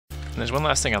And there's one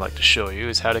last thing I'd like to show you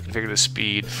is how to configure the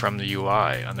speed from the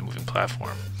UI on the moving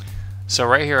platform. So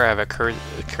right here I have a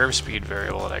curve speed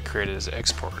variable that I created as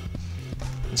export.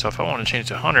 And so if I want to change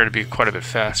to 100, it'd be quite a bit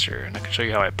faster, and I can show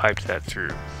you how I piped that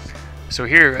through. So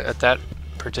here at that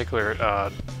particular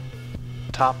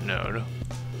top node,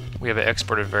 we have an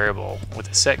exported variable with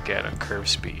a setget on curve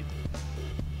speed.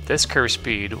 This curve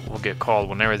speed will get called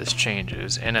whenever this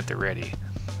changes and at the ready.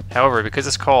 However, because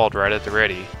it's called right at the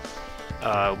ready,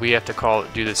 we have to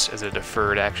do this as a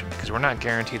deferred action because we're not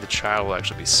guaranteed the child will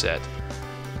actually be set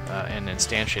and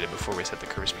instantiated before we set the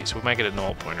curve speed. So we might get a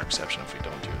null pointer exception if we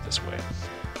don't do it this way.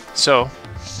 So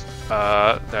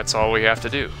that's all we have to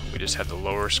do. We just have the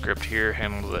lower script here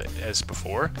handle it as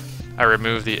before. I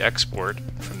remove the export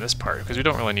from this part because we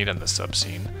don't really need it in the sub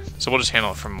scene. So we'll just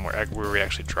handle it from where we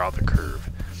actually draw the curve.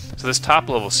 So this top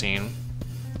level scene,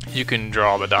 you can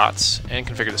draw the dots and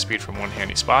configure the speed from one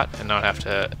handy spot and not have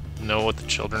to know what the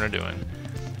children are doing.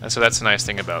 And so that's the nice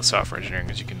thing about software engineering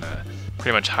is you can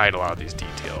pretty much hide a lot of these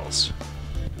details.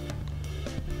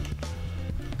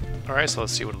 Alright, so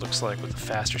let's see what it looks like with a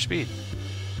faster speed.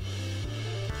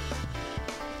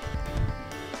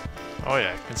 Oh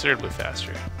yeah, considerably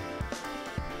faster.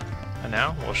 And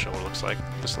now we'll show what it looks like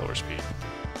with the slower speed.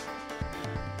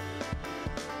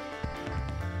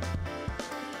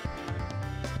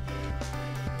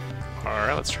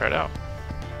 Alright, let's try it out.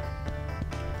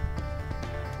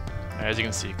 As you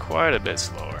can see, quite a bit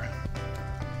slower.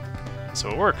 So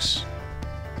it works.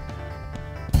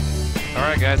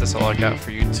 Alright guys, that's all I got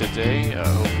for you today. I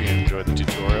hope you enjoyed the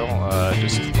tutorial.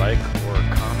 Just like or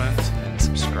comment and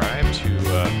subscribe to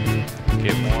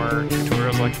get more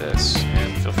tutorials like this.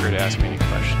 And feel free to ask me any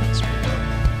questions.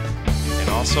 And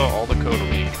also, all the code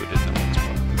will be included in the